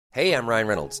Hey, I'm Ryan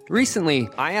Reynolds. Recently,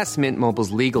 I asked Mint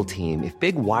Mobile's legal team if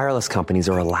big wireless companies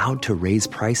are allowed to raise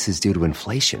prices due to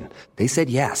inflation. They said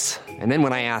yes. And then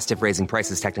when I asked if raising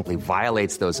prices technically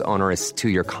violates those onerous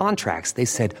two-year contracts, they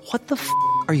said, "What the f***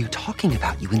 are you talking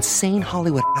about, you insane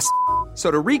Hollywood ass?" So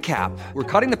to recap, we're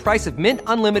cutting the price of Mint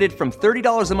Unlimited from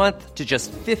 $30 a month to just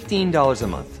 $15 a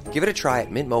month. Give it a try at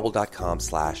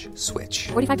mintmobile.com/switch.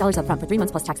 $45 up front for 3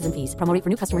 months plus taxes and fees. Promo rate for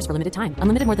new customers for limited time.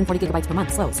 Unlimited more than 40 gigabytes per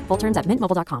month. Slows full terms at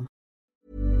mintmobile.com.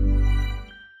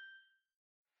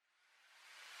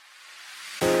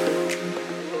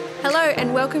 Hello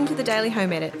and welcome to the Daily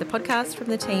Home Edit, the podcast from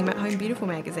the team at Home Beautiful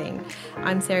magazine.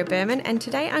 I'm Sarah Berman and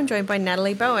today I'm joined by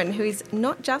Natalee Bowen, who is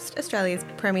not just Australia's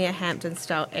premier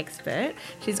Hampton-style expert,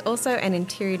 she's also an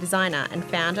interior designer and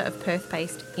founder of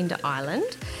Perth-based Into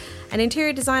Island, an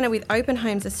interior designer with Open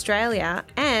Homes Australia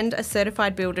and a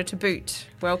certified builder to boot.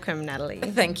 Welcome,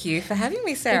 Natalee. Thank you for having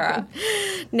me, Sarah.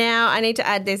 Now, I need to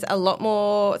add there's a lot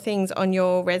more things on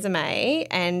your resume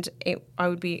and I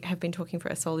would have been talking for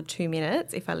a solid 2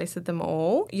 minutes if I listed them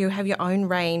all. You have your own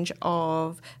range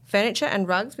of furniture and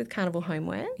rugs with Carnival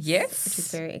Homeware. Yes. Which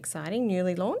is very exciting,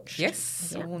 newly launched.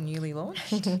 Yes, all newly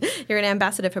launched. You're an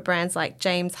ambassador for brands like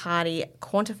James Hardie,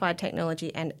 Quantified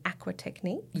Technology and Aqua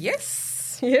Technique. Yes.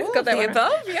 Yeah, got that one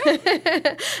above,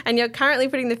 yeah. And you're currently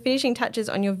putting the finishing touches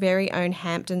on your very own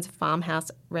Hamptons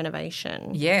farmhouse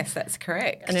renovation. Yes, that's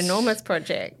correct. An enormous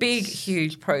project. Big,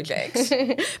 huge project.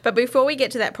 But before we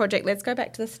get to that project, let's go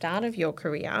back to the start of your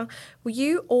career. Were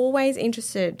you always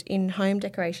interested in home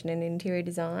decoration and interior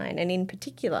design, and in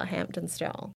particular Hampton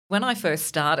style? When I first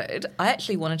started, I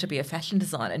actually wanted to be a fashion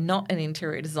designer, not an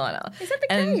interior designer. Is that the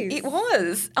case? It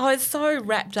was. I was so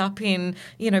wrapped up in,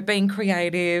 being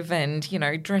creative and,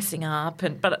 dressing up.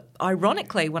 But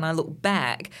ironically, when I look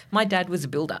back, my dad was a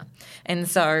builder. And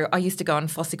so I used to go and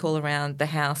fossicle around the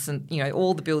house and,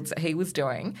 all the builds that he was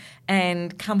doing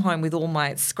and come home with all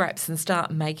my scraps and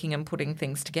start making and putting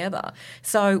things together.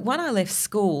 So when I left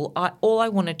school, all I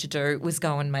wanted to do was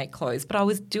go and make clothes. But I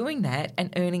was doing that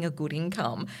and earning a good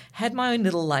income. Had my own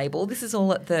little label. This is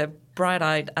all at the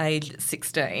bright-eyed age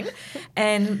 16.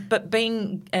 But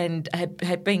being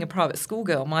a private school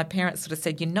girl, my parents sort of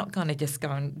said, you're not going to just go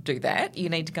and do that. You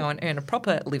need to go and earn a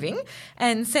proper living,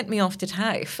 and sent me off to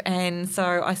TAFE. And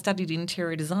so I studied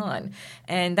interior design.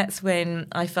 And that's when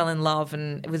I fell in love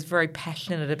and was very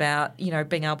passionate about,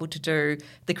 being able to do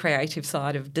the creative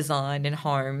side of design and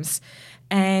homes.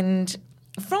 And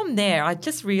from there, I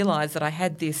just realised that I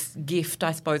had this gift,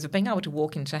 I suppose, of being able to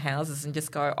walk into houses and just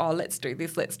go, oh, let's do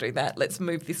this, let's do that, let's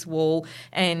move this wall,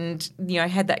 and,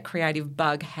 had that creative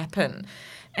bug happen.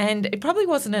 And it probably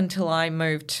wasn't until I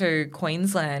moved to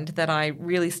Queensland that I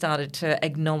really started to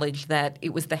acknowledge that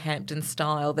it was the Hampton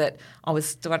style that I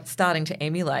was starting to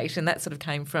emulate, and that sort of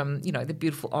came from, the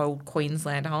beautiful old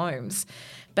Queensland homes.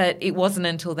 But it wasn't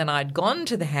until then I'd gone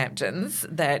to the Hamptons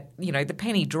that, the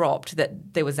penny dropped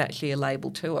that there was actually a label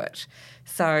to it.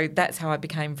 So that's how I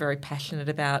became very passionate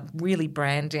about really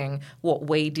branding what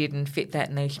we did and fit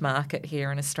that niche market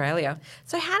here in Australia.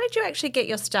 So how did you actually get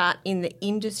your start in the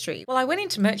industry? Well, I went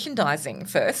into merchandising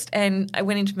first, and I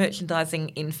went into merchandising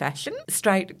in fashion,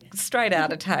 straight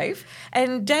out of TAFE.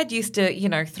 And Dad used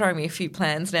to, throw me a few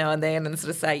plans now and then and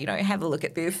sort of say, have a look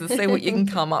at this and see what you can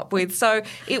come up with. So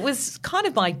it was kind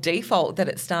of by default that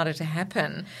it started to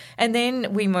happen. And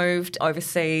then we moved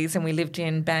overseas and we lived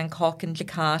in Bangkok and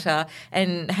Jakarta,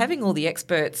 and having all the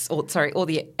all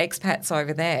the expats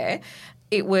over there,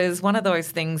 it was one of those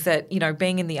things that,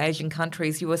 being in the Asian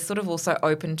countries, you were sort of also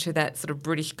open to that sort of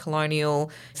British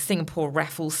colonial Singapore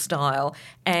raffles style.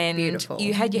 And Beautiful.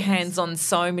 You had your hands on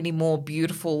so many more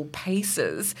beautiful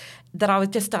pieces that I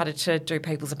just started to do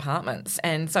people's apartments.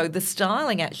 And so the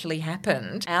styling actually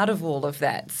happened out of all of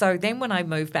that. So then when I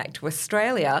moved back to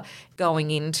Australia,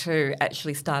 going into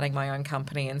actually starting my own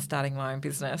company and starting my own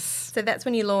business. So that's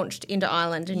when you launched Into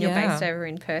Island and you're based over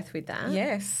in Perth with that?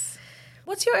 Yes.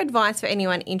 What's your advice for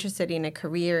anyone interested in a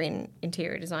career in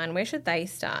interior design? Where should they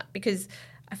start? Because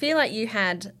I feel like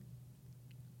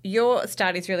your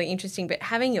start is really interesting, but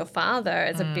having your father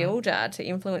as a builder to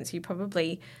influence you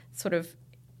probably sort of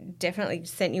definitely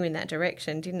sent you in that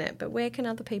direction, didn't it? But where can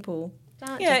other people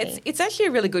start? Yeah, it's actually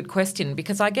a really good question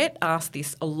because I get asked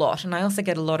this a lot, and I also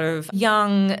get a lot of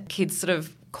young kids sort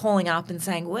of calling up and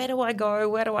saying, where do I go?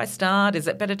 Where do I start? Is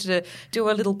it better to do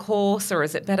a little course, or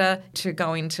is it better to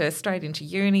go straight into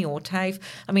uni or TAFE?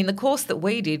 I mean, the course that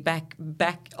we did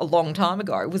back a long time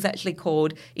ago was actually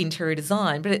called interior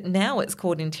design, but now it's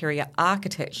called interior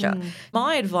architecture.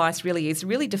 My advice really is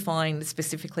really define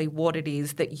specifically what it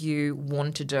is that you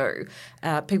want to do.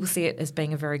 People see it as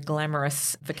being a very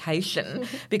glamorous vacation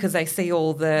because they see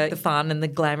all the fun and the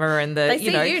glamour and the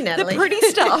the pretty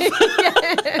stuff.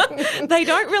 They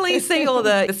don't really see all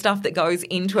the stuff that goes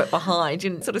into it behind,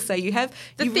 and sort of say you have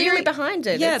the theory behind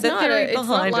it. Yeah, it's the not theory it's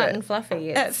behind not light it. And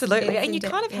fluffy. Absolutely, and you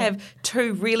kind of have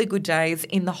 2 really good days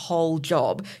in the whole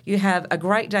job. You have a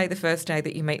great day the first day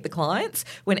that you meet the clients,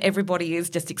 when everybody is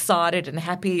just excited and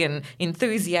happy and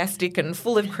enthusiastic and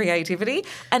full of creativity,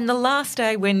 and the last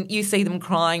day when you see them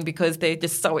crying because they're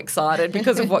just so excited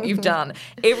because of what you've done.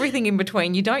 Everything in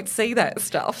between, you don't see that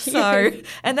stuff. So,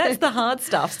 and that's the hard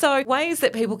stuff. So ways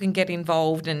that people can get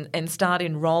involved and start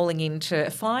enrolling into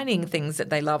finding things that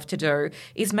they love to do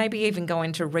is maybe even go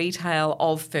into retail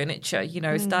of furniture,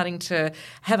 starting to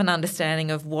have an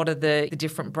understanding of what are the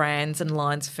different brands and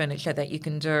lines of furniture that you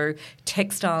can do.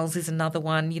 Textiles is another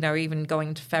one, even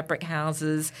going to fabric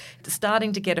houses,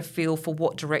 starting to get a feel for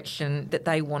what direction that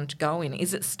they want to go in.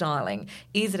 Is it styling?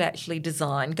 Is it actually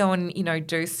design? Go and,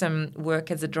 do some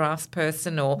work as a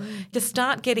draftsperson, or just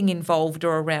start getting involved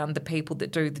or around the people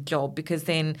that do the job, because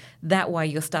then that way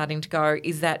you're starting to go,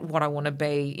 is that what I want to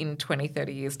be in 20,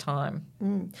 30 years' time?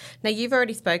 Now, you've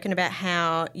already spoken about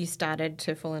how you started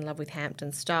to fall in love with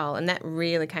Hampton style, and that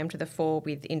really came to the fore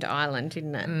with Into Ireland,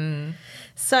 didn't it?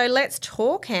 So let's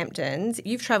talk Hamptons.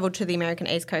 You've travelled to the American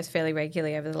East Coast fairly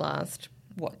regularly over the last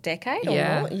decade or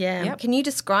more? Yeah. Yep. Can you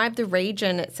describe the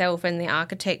region itself and the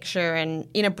architecture and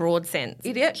in a broad sense?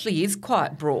 It actually is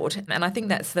quite broad, and I think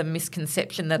that's the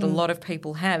misconception that a lot of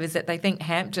people have, is that they think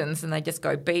Hamptons and they just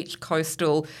go beach,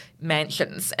 coastal,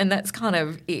 mansions, and that's kind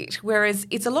of it. Whereas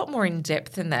it's a lot more in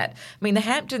depth than that. I mean, the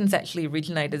Hamptons actually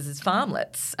originated as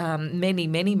farmlets many,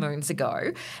 many moons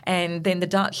ago, and then the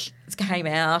Dutch came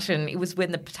out, and it was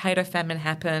when the potato famine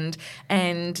happened,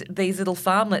 and these little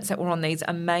farmlets that were on these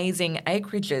amazing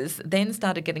acreages then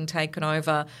started getting taken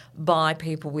over by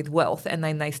people with wealth, and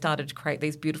then they started to create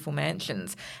these beautiful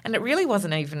mansions. And it really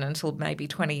wasn't even until maybe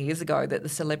 20 years ago that the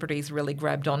celebrities really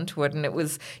grabbed onto it, and it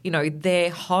was, their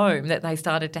home that they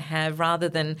started to have, rather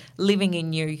than living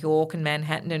in New York and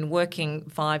Manhattan and working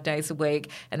 5 days a week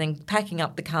and then packing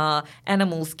up the car,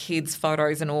 animals, kids,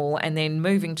 photos and all, and then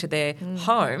moving to their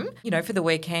home, for the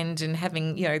weekend, and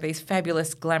having, these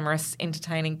fabulous, glamorous,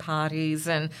 entertaining parties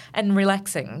and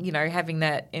relaxing, having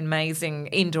that amazing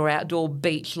indoor-outdoor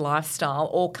beach lifestyle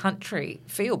or country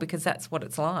feel, because that's what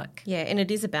it's like. Yeah, and it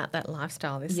is about that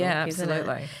lifestyle, this look, absolutely.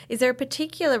 isn't it? Is there a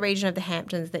particular region of the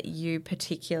Hamptons that you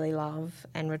particularly love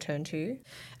and return to?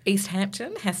 East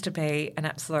Hampton has to be an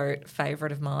absolute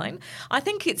favourite of mine. I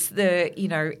think it's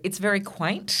it's very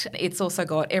quaint. It's also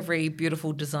got every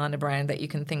beautiful designer brand that you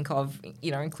can think of,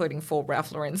 including 4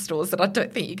 Ralph Lauren stores that I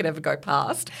don't think you could ever go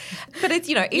past. But it's,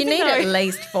 you need at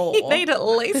least 4. You need at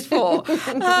least 4.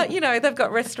 They've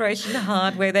got restoration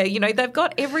hardware there. They've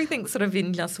got everything sort of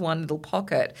in just one little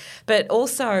pocket. But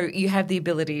also you have the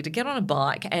ability to get on a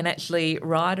bike and actually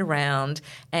ride around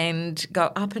and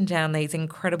go up and down these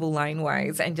incredible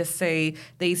laneways and just see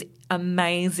these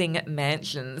amazing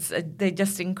mansions. They're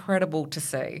just incredible to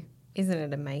see. Isn't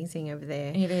it amazing over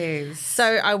there? It is. So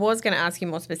I was going to ask you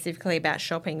more specifically about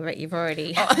shopping, but you've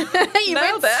already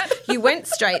nailed it. You went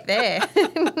straight there.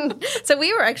 So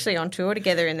we were actually on tour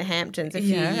together in the Hamptons a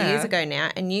few years ago now,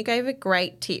 and you gave a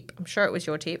great tip. I'm sure it was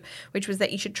your tip, which was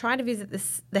that you should try to visit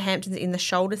the Hamptons in the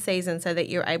shoulder season so that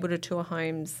you're able to tour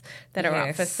homes that are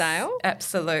up for sale.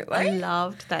 Absolutely. I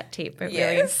loved that tip. It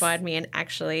really inspired me, and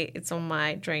actually it's on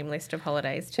my dream list of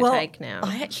holidays to take now.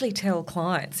 I actually tell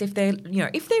clients if they're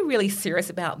really serious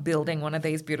about building one of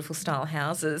these beautiful style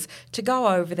houses, to go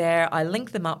over there. I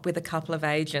link them up with a couple of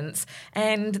agents,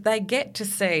 and they get to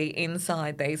see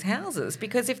inside these houses,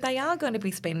 because if they are going to be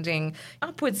spending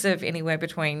upwards of anywhere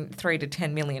between $3 to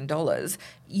 $10 million,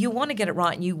 you want to get it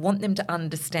right, and you want them to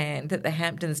understand that the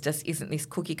Hamptons just isn't this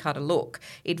cookie cutter look.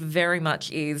 It very much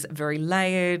is very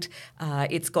layered.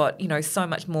 It's got, so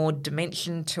much more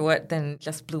dimension to it than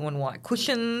just blue and white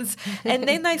cushions. And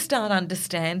then they start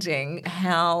understanding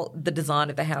how the design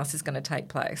of the house is going to take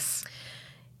place.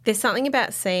 There's something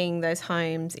about seeing those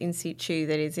homes in situ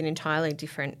that is an entirely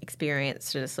different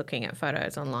experience to just looking at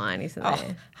photos online, isn't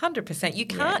there? 100%.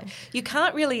 You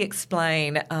can't really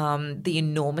explain the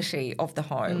enormity of the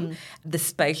home, the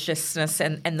spaciousness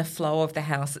and the flow of the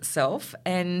house itself.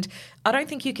 And I don't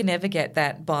think you can ever get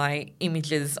that by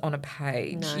images on a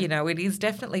page. No. You know, it is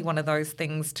definitely one of those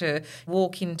things to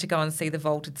walk in to go and see the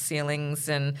vaulted ceilings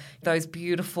and those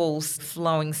beautiful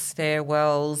flowing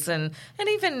stairwells and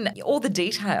even all the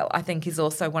detail, I think, is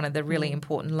also one of the really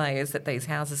important layers that these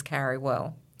houses carry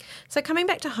well. So coming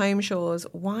back to home shores,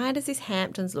 why does this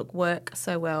Hamptons look work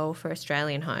so well for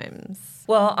Australian homes?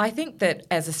 Well, I think that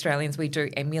as Australians we do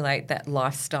emulate that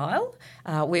lifestyle.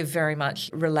 We're very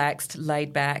much relaxed,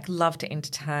 laid back, love to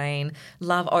entertain,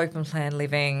 love open plan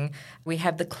living. We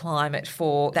have the climate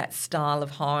for that style of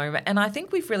home. And I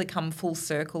think we've really come full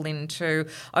circle into,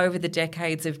 over the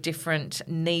decades of different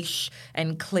niche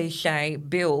and cliche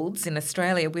builds in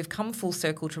Australia, we've come full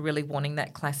circle to really wanting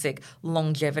that classic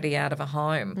longevity out of a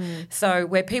home. So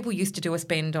where people used to do a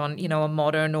spend on, you know, a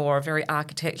modern or a very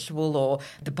architectural or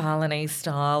the Balinese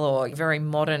style or very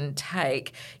modern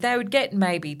take, they would get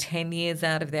maybe 10 years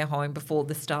out of their home before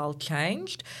the style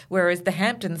changed. Whereas the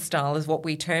Hampton style is what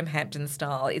we term Hampton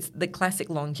style. It's the classic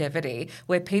longevity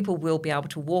where people will be able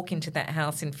to walk into that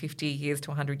house in 50 years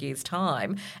to 100 years'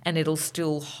 time and it'll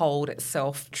still hold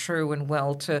itself true and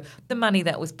well to the money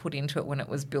that was put into it when it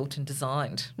was built and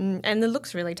designed. And the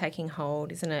look's really taking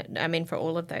hold, isn't it? I mean, for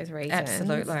all of those reasons.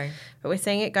 Absolutely. But we're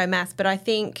seeing it go mass. But I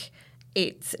think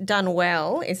it's done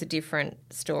well is a different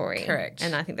story. Correct.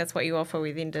 And I think that's what you offer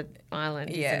with Inda Island,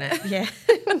 Yeah. isn't it? Yeah.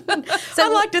 I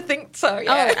like to think so,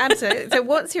 yeah. Oh, absolutely. So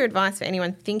what's your advice for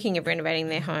anyone thinking of renovating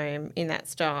their home in that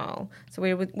style? So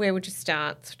where would you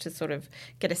start to sort of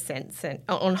get a sense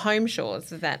on home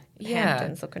shores of that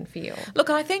Hamptons look and feel? Look,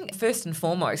 I think first and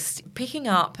foremost, picking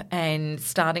up and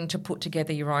starting to put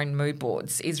together your own mood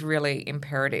boards is really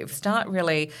imperative. Start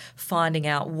really finding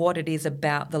out what it is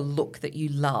about the look that you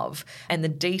love and the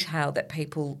detail that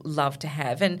people love to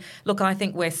have. And look, I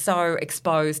think we're so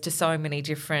exposed to so many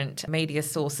different media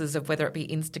sources of whether it be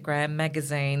Instagram,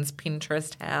 magazines,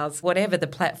 Pinterest, House, whatever the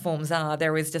platforms are,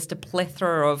 there is just a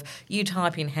plethora of, you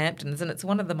type in Hamptons and it's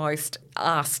one of the most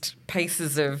asked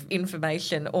pieces of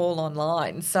information all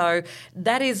online. So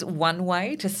that is one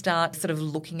way to start sort of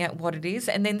looking at what it is.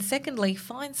 And then secondly,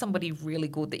 find somebody really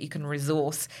good that you can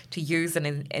resource to use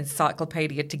an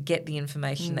encyclopedia to get the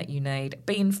information that you need.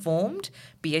 Be informed,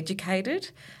 be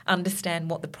educated, understand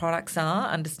what the products are,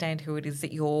 understand who it is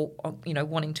that you're, you know,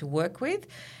 wanting to work with.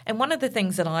 And one of the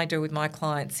things that I do with my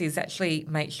clients is actually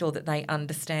make sure that they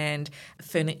understand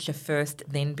furniture first,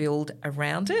 then build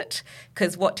around it.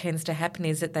 Because what tends to happen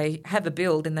is that they have a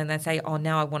build and then they say, oh,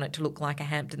 now I want it to look like a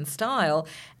Hampton style.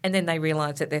 And then they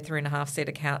realise that their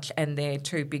 3.5-seater couch and their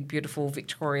two big, beautiful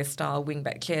Victoria-style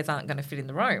wingback chairs aren't going to fit in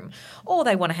the room. Or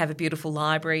they want to have a beautiful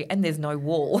library and there's no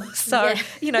wall. So,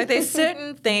 you know, there's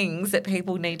certain things that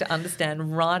people need to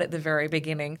understand right at the very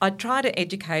beginning. I try to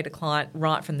educate a client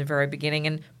right from the very beginning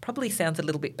and probably sounds a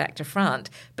little bit back to front,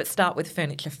 but start with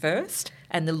furniture first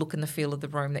and the look and the feel of the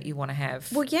room that you want to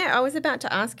have. Well, yeah, I was about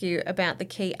to ask you about the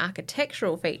key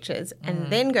architectural features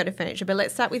and then go to furniture, but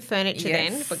let's start with furniture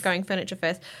then, but going furniture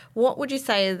first. What would you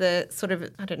say are the sort of,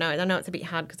 I know it's a bit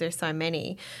hard because there's so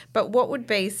many, but what would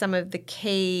be some of the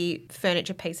key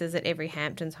furniture pieces that every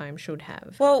Hamptons home should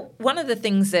have? Well, one of the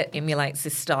things that emulates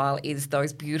this style is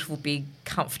those beautiful, big,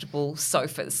 comfortable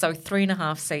sofas. So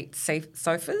 3.5-seat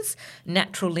sofas,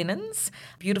 natural linens,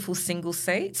 beautiful single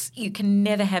seats. You can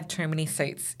never have too many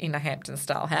seats in a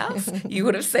Hampton-style house. You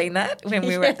would have seen that when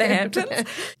we were at the Hamptons,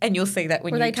 and you'll see that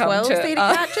when you come to... Were they 12-seater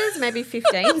couches, maybe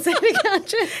 15-seater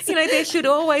couches? You know, there should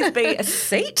always be a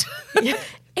seat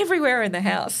everywhere in the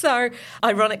house. So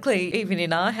ironically, even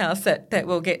in our house that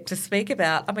we'll get to speak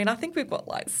about, I mean, I think we've got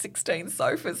like 16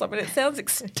 sofas. I mean, it sounds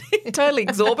totally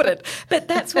exorbitant, but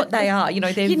that's what they are. You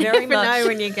know, they're very much... You never know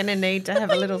when you're going to need to have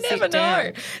a little sit down.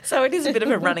 Know. So it is a bit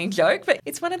of a running joke, but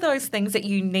it's one of those things that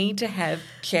you need to have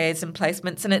chairs and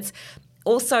placements, and it's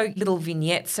also little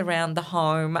vignettes around the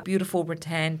home, beautiful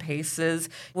rattan pieces,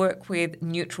 work with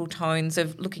neutral tones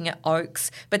of looking at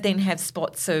oaks, but then have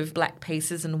spots of black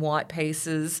pieces and white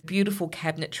pieces. Beautiful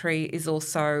cabinetry is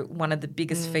also one of the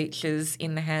biggest features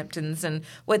in the Hamptons, and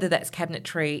whether that's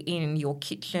cabinetry in your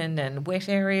kitchen and wet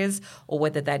areas or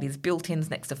whether that is built-ins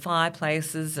next to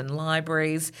fireplaces and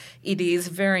libraries, it is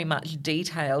very much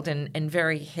detailed and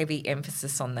very heavy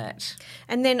emphasis on that.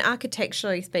 And then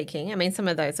architecturally speaking, I mean, some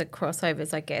of those are crossovers,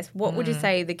 I guess. What would you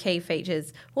say the key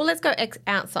features? Well, let's go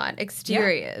outside,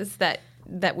 exteriors that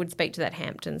that would speak to that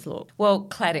Hamptons look? Well,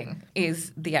 cladding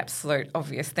is the absolute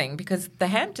obvious thing because the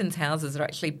Hamptons houses are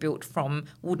actually built from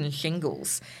wooden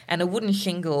shingles, and a wooden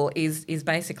shingle is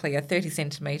basically a 30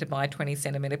 centimetre by 20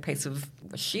 centimetre piece of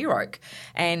sheer oak,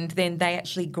 and then they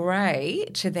actually grey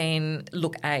to then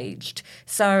look aged.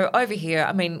 So over here,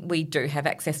 I mean, we do have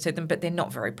access to them, but they're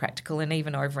not very practical, and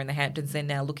even over in the Hamptons, they're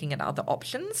now looking at other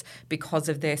options because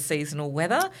of their seasonal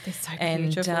weather. They're so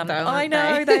beautiful though, I aren't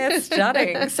know, they? they are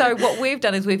stunning. So what we've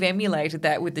done is we've emulated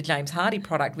that with the James Hardie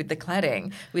product, with the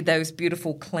cladding, with those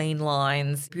beautiful clean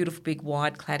lines, beautiful big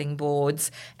wide cladding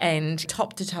boards, and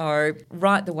top to toe,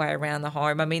 right the way around the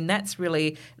home. I mean, that's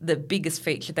really the biggest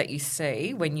feature that you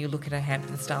see when you look at a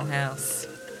Hampton-style house.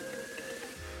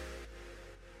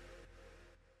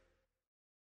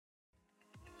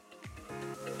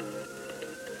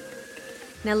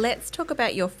 Now let's talk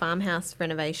about your farmhouse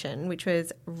renovation, which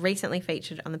was recently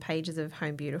featured on the pages of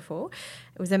Home Beautiful.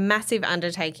 It was a massive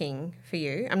undertaking for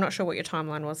you. I'm not sure what your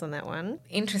timeline was on that one.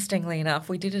 Interestingly enough,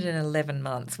 we did it in 11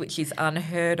 months, which is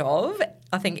unheard of,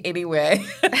 I think, anywhere,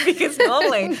 because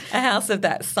normally a house of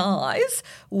that size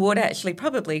would actually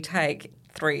probably take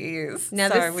 3 years. Now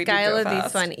So the we did scale go of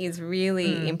this fast. one is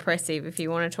really impressive. If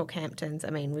you want to talk Hamptons, I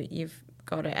mean, you've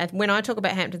got it. And when I talk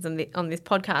about Hamptons on this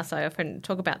podcast, I often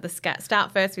talk about the scale.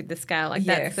 Start first with the scale. Like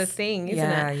that's the thing, isn't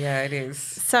it? Yeah, it is.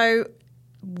 So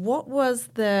what was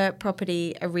the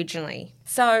property originally?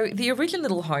 So the original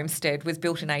little homestead was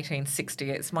built in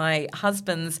 1860. It's my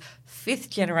husband's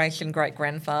fifth generation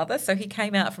great-grandfather. So he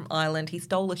came out from Ireland. He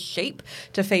stole a sheep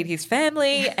to feed his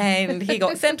family and he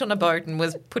got sent on a boat and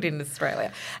was put in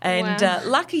Australia. And Wow.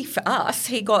 lucky for us,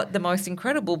 he got the most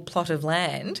incredible plot of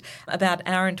land about an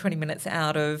hour and 20 minutes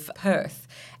out of Perth.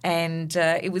 And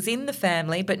it was in the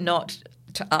family but not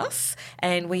to us,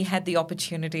 and we had the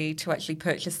opportunity to actually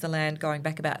purchase the land going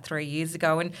back about 3 years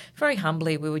ago, and very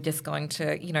humbly we were just going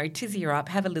to, tizzy her up,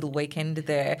 have a little weekend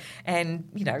there, and,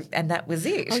 and that was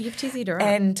it. Oh, you've tizzied her up.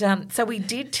 And so we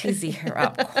did tizzy her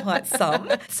up quite some.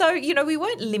 So, we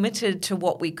weren't limited to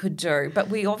what we could do, but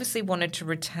we obviously wanted to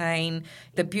retain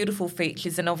the beautiful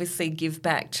features and obviously give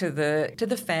back to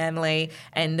the family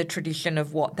and the tradition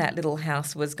of what that little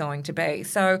house was going to be.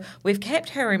 So we've kept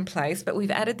her in place, but we've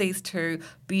added these two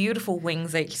beautiful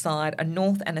wings each side, a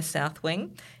north and a south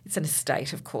wing. It's an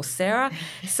estate, of course, Sarah.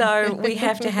 So we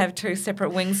have to have two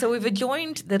separate wings. So we've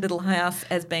adjoined the little house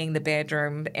as being the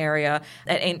bedroom area,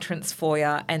 an entrance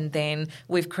foyer, and then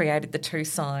we've created the two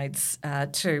sides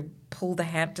to pull the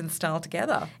Hampton style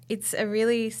together. It's a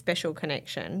really special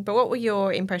connection. But what were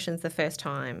your impressions the first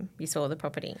time you saw the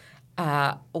property?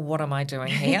 What am I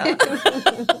doing here?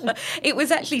 It was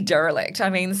actually derelict.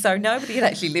 I mean, so nobody had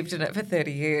actually lived in it for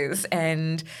 30 years,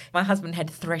 and my husband had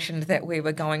threatened that we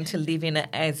were going to live in it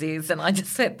as is, and I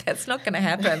just said, that's not going to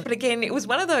happen. But again, it was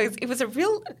one of those, it was a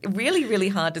really, really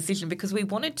hard decision because we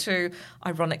wanted to,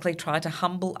 ironically, try to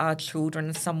humble our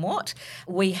children somewhat.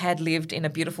 We had lived in a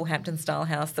beautiful Hampton-style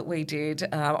house that we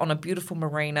did on a beautiful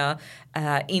marina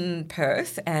in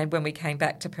Perth, and when we came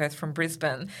back to Perth from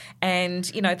Brisbane, and,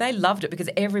 they loved it because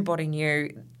everybody knew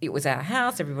it was our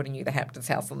house, everybody knew the Hamptons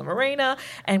house on the marina,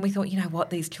 and we thought,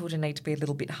 these children need to be a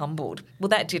little bit humbled. Well,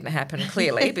 that didn't happen,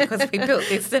 clearly, because we built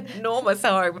this enormous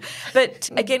home. But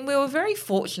again, we were very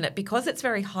fortunate because it's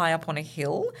very high up on a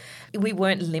hill. We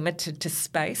weren't limited to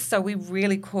space, so we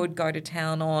really could go to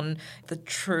town on the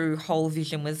true whole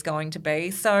vision was going to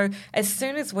be. So as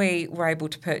soon as we were able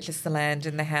to purchase the land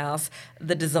and the house,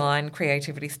 the design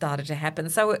creativity started to happen.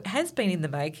 So it has been in the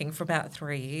making for about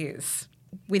 3 years.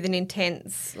 With an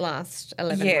intense last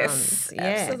 11 Yes, months. Yeah.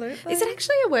 absolutely. Is it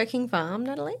actually a working farm,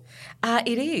 Natalee?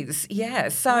 It is, yeah.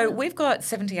 So we've got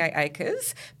 78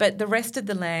 acres, but the rest of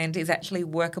the land is actually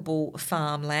workable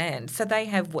farm land. So they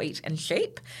have wheat and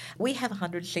sheep. We have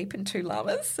 100 sheep and 2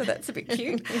 llamas, so that's a bit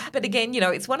cute. But again,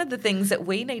 it's one of the things that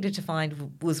we needed to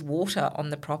find was water on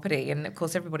the property. And of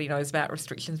course, everybody knows about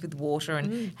restrictions with water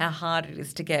and how hard it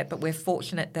is to get. But we're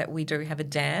fortunate that we do have a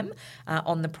dam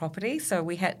on the property. So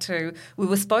we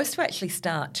were supposed to actually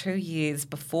start 2 years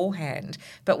beforehand,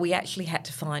 but we actually had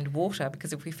to find water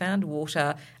because if we found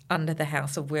water under the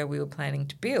house of where we were planning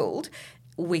to build,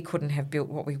 we couldn't have built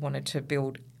what we wanted to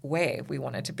build where we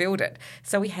wanted to build it.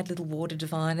 So we had little water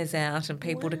diviners out and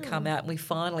people to come out, and we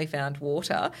finally found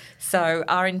water. So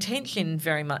our intention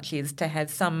very much is to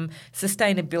have some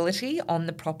sustainability on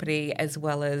the property as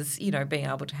well as, being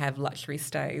able to have luxury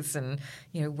stays and,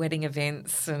 wedding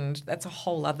events, and that's a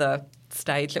whole other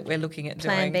stage that we're looking at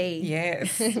Plan doing. B.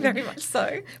 Yes, very much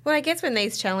so. Well, I guess when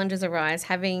these challenges arise,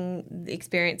 having the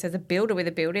experience as a builder with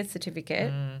a builder's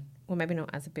certificate well, maybe not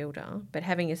as a builder, but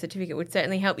having a certificate would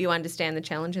certainly help you understand the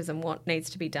challenges and what needs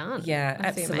to be done. Yeah,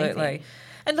 Absolutely absolutely. amazing.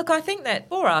 And look, I think that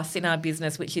for us in our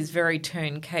business, which is very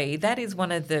turnkey, that is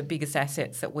one of the biggest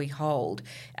assets that we hold.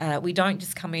 We don't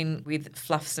just come in with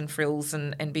fluffs and frills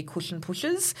and be cushion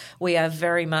pushers. We are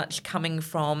very much coming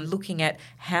from looking at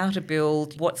how to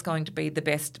build, what's going to be the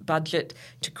best budget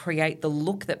to create the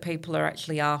look that people are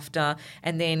actually after,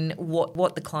 and then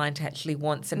what the client actually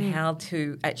wants and how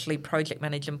to actually project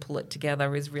manage and pull it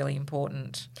together is really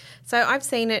important. So I've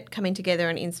seen it coming together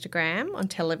on Instagram, on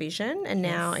television, and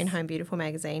now in Home Beautiful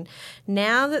magazine.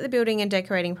 Now that the building and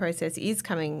decorating process is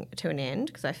coming to an end,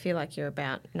 because I feel like you're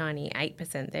about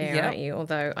 98% there, aren't you?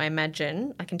 Although I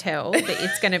imagine, I can tell that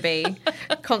it's going to be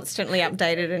constantly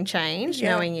updated and changed,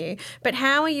 knowing you. But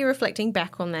how are you reflecting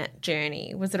back on that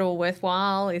journey? Was it all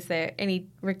worthwhile? Is there any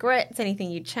regrets,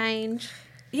 anything you'd change?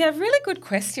 Yeah, really good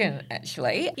question,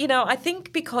 actually. I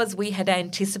think because we had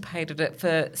anticipated it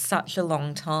for such a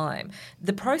long time,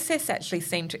 the process actually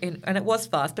seemed to, and it was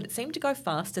fast, but it seemed to go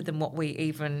faster than what we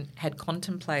even had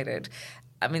contemplated.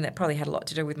 I mean, that probably had a lot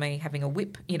to do with me having a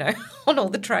whip, on all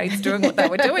the trades doing what they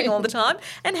were doing all the time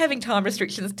and having time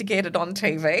restrictions to get it on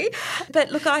TV.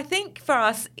 But look, I think for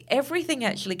us, everything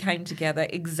actually came together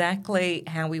exactly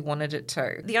how we wanted it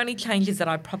to. The only changes that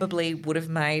I probably would have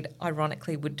made,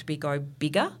 ironically, would be go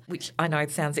bigger, which I know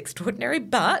sounds extraordinary,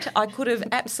 but I could have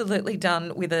absolutely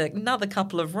done with another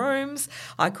couple of rooms.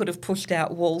 I could have pushed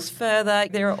out walls further.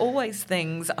 There are always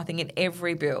things, I think, in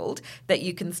every build that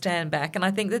you can stand back. And I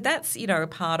think that that's,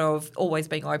 part of always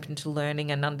being open to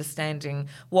learning and understanding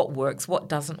what works, what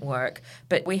doesn't work.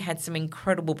 But we had some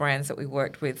incredible brands that we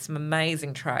worked with, some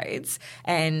amazing trades,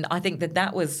 and I think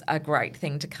that was a great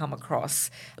thing to come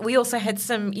across. We also had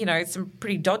some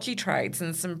pretty dodgy trades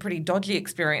and some pretty dodgy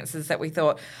experiences that we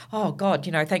thought, oh God,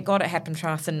 thank God it happened to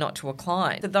us and not to a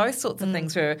client. So those sorts of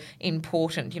things were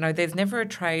important. There's never a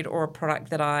trade or a product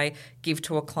that I give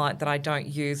to a client that I don't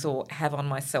use or have on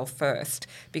myself first,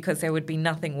 because there would be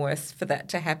nothing worse for that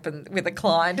to happen with a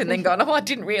client and then going, oh, I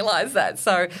didn't realise that.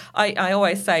 So I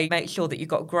always say make sure that you've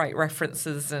got great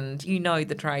references and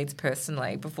the trades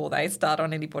personally before they start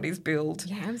on anybody's build.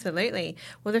 Yeah, absolutely.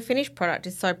 Well, the finished product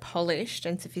is so polished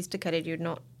and sophisticated you'd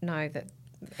not know that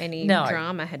any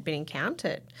drama had been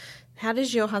encountered. How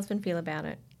does your husband feel about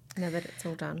it now that it's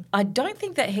all done? I don't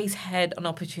think that he's had an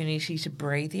opportunity to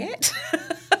breathe yet.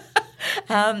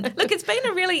 Look, it's been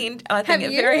a really, I think,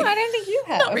 have you? I don't think you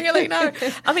have. Not really, no.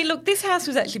 I mean, look, this house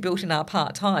was actually built in our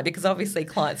part-time because obviously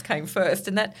clients came first,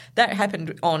 and that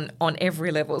happened on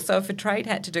every level. So if a trade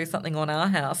had to do something on our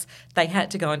house, they had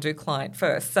to go and do client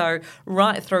first. So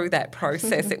right through that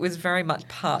process, it was very much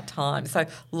part-time. So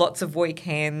lots of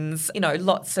weekends,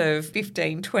 lots of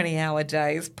 15, 20-hour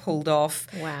days pulled off.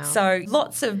 Wow. So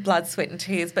lots of blood, sweat and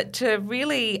tears. But to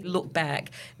really look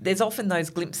back, there's often those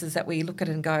glimpses that we look at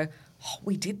and go, oh,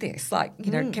 we did this.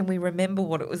 Can we remember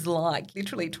what it was like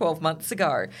literally 12 months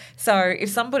ago? So if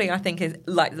somebody, I think, is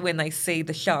like when they see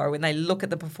the show, when they look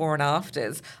at the before and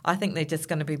afters, I think they're just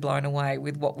going to be blown away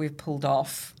with what we've pulled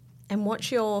off. And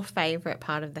what's your favourite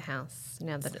part of the house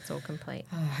now that it's all complete?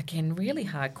 Oh, again, really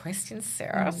hard questions,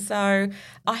 Sarah. So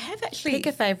I have actually... Pick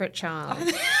a favourite child.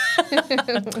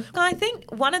 I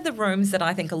think one of the rooms that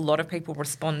I think a lot of people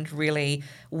respond really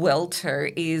well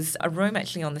to is a room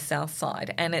actually on the south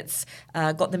side, and it's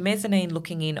got the mezzanine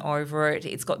looking in over it.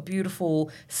 It's got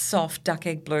beautiful soft duck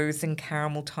egg blues and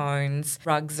caramel tones.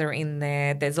 Rugs are in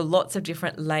there. There's lots of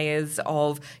different layers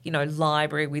of,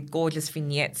 library with gorgeous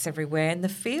vignettes everywhere, and the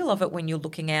feel of it when you're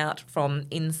looking out from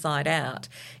inside out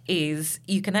is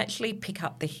you can actually pick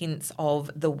up the hints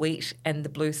of the wheat and the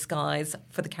blue skies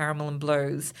for the caramel and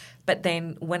blues. But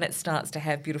then when it starts to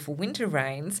have beautiful winter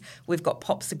rains, we've got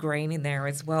pops of green in there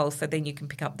as well. So then you can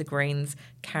pick up the greens,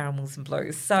 caramels and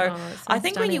blues. So I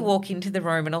think when you walk into the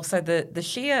room, and also the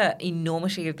sheer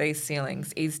enormity of these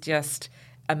ceilings is just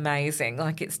amazing.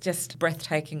 It's just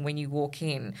breathtaking when you walk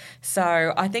in.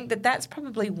 So I think that's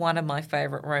probably one of my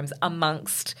favourite rooms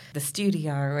amongst the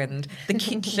studio and the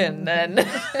kitchen and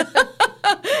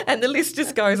and the list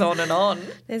just goes on and on.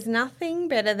 There's nothing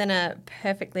better than a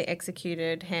perfectly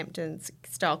executed Hamptons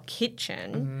style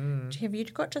kitchen. Have you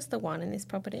got just the one in this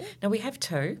property? No, we have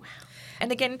two.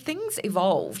 And again, things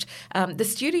evolved. The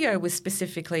studio was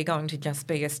specifically going to just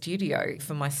be a studio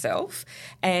for myself.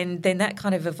 And then that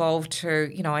kind of evolved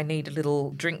to, I need a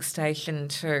little drink station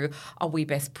to, we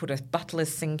best put a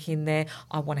butler's sink in there.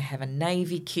 I want to have a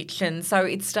navy kitchen. So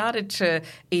it started to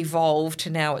evolve to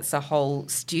now it's a whole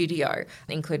studio,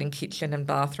 including kitchen and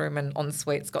bathroom and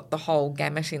ensuite. It's got the whole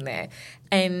gamut in there.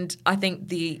 And I think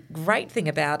the great thing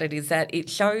about it is that it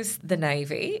shows the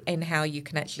navy and how you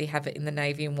can actually have it in the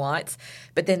navy and whites.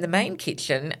 But then the main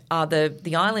kitchen,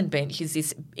 the island bench is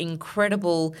this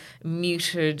incredible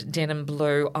muted denim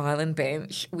blue island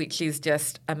bench, which is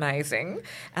just amazing.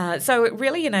 So it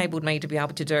really enabled me to be able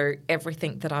to do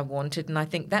everything that I wanted. And I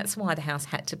think that's why the house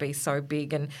had to be so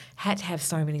big and had to have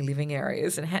so many living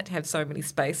areas and had to have so many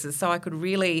spaces. So I could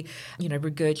really,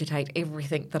 regurgitate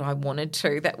everything that I wanted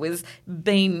to. That was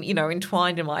been,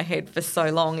 entwined in my head for so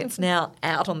long. It's now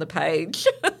out on the page.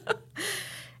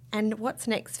 And what's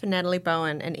next for Natalee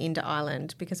Bowen and Into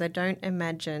Island? Because I don't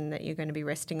imagine that you're going to be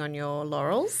resting on your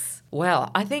laurels.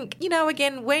 Well, I think,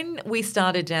 again, when we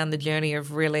started down the journey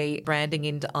of really branding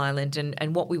Into Island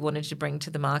and what we wanted to bring to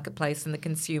the marketplace and the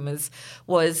consumers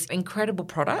was incredible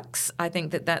products. I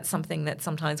think that that's something that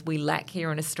sometimes we lack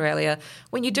here in Australia.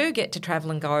 When you do get to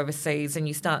travel and go overseas and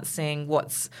you start seeing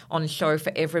what's on show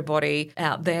for everybody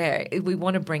out there, we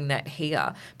want to bring that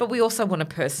here. But we also want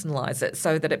to personalise it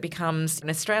so that it becomes an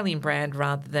Australian brand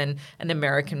rather than an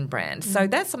American brand. So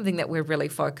that's something that we're really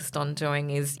focused on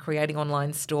doing, is creating an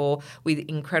online store with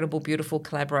incredible, beautiful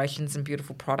collaborations and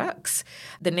beautiful products.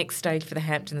 The next stage for the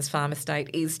Hamptons Farm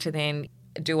Estate is to then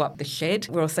do up the shed.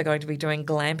 We're also going to be doing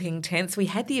glamping tents. We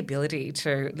had the ability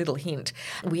to, little hint,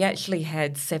 we actually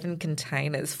had 7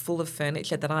 containers full of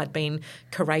furniture that I'd been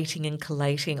curating and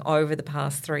collating over the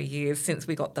past 3 years since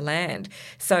we got the land.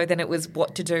 So then it was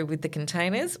what to do with the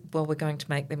containers. Well, we're going to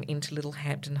make them into little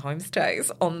Hampton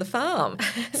homestays on the farm.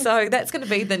 So that's going to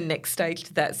be the next stage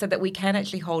to that, so that we can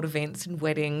actually hold events and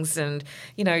weddings and,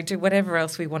 do whatever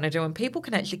else we want to do. And people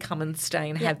can actually come and stay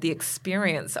and have the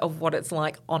experience of what it's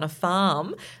like on a farm,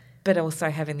 but also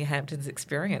having the Hamptons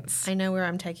experience. I know where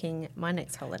I'm taking my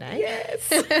next holiday.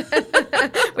 Yes.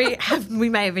 We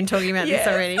may have been talking about this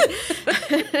already.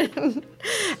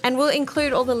 And we'll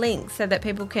include all the links so that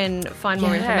people can find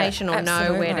more information or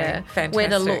know where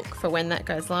to look for when that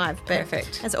goes live. But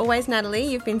perfect. As always, Natalee,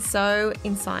 you've been so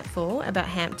insightful about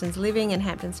Hamptons living and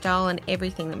Hampton style and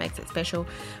everything that makes it special.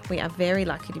 We are very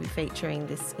lucky to be featuring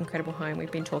this incredible home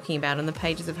we've been talking about on the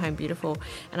pages of Home Beautiful,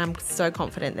 and I'm so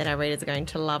confident that our readers are going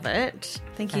to love it.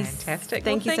 Thank you. Fantastic.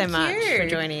 Thank you so much for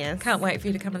joining us. Can't wait for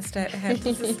you to come and stay at the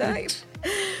Hamptons Estate.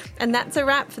 And that's a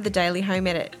wrap for the Daily Home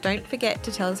Edit. Don't forget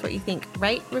to tell us what you think.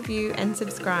 Rate, review and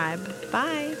subscribe.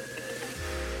 Bye.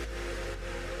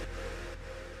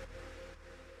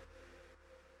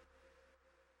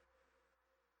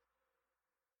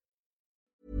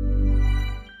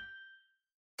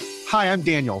 Hi, I'm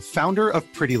Daniel, founder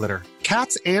of Pretty Litter.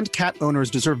 Cats and cat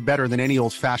owners deserve better than any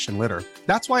old-fashioned litter.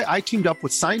 That's why I teamed up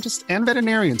with scientists and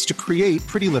veterinarians to create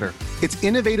Pretty Litter. Its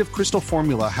innovative crystal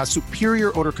formula has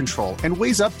superior odor control and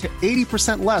weighs up to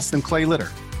 80% less than clay litter.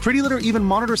 Pretty Litter even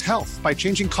monitors health by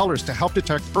changing colors to help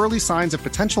detect early signs of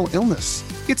potential illness.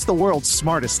 It's the world's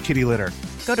smartest kitty litter.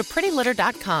 Go to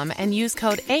prettylitter.com and use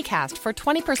code ACAST for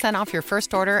 20% off your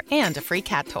first order and a free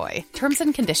cat toy. Terms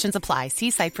and conditions apply.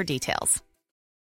 See site for details.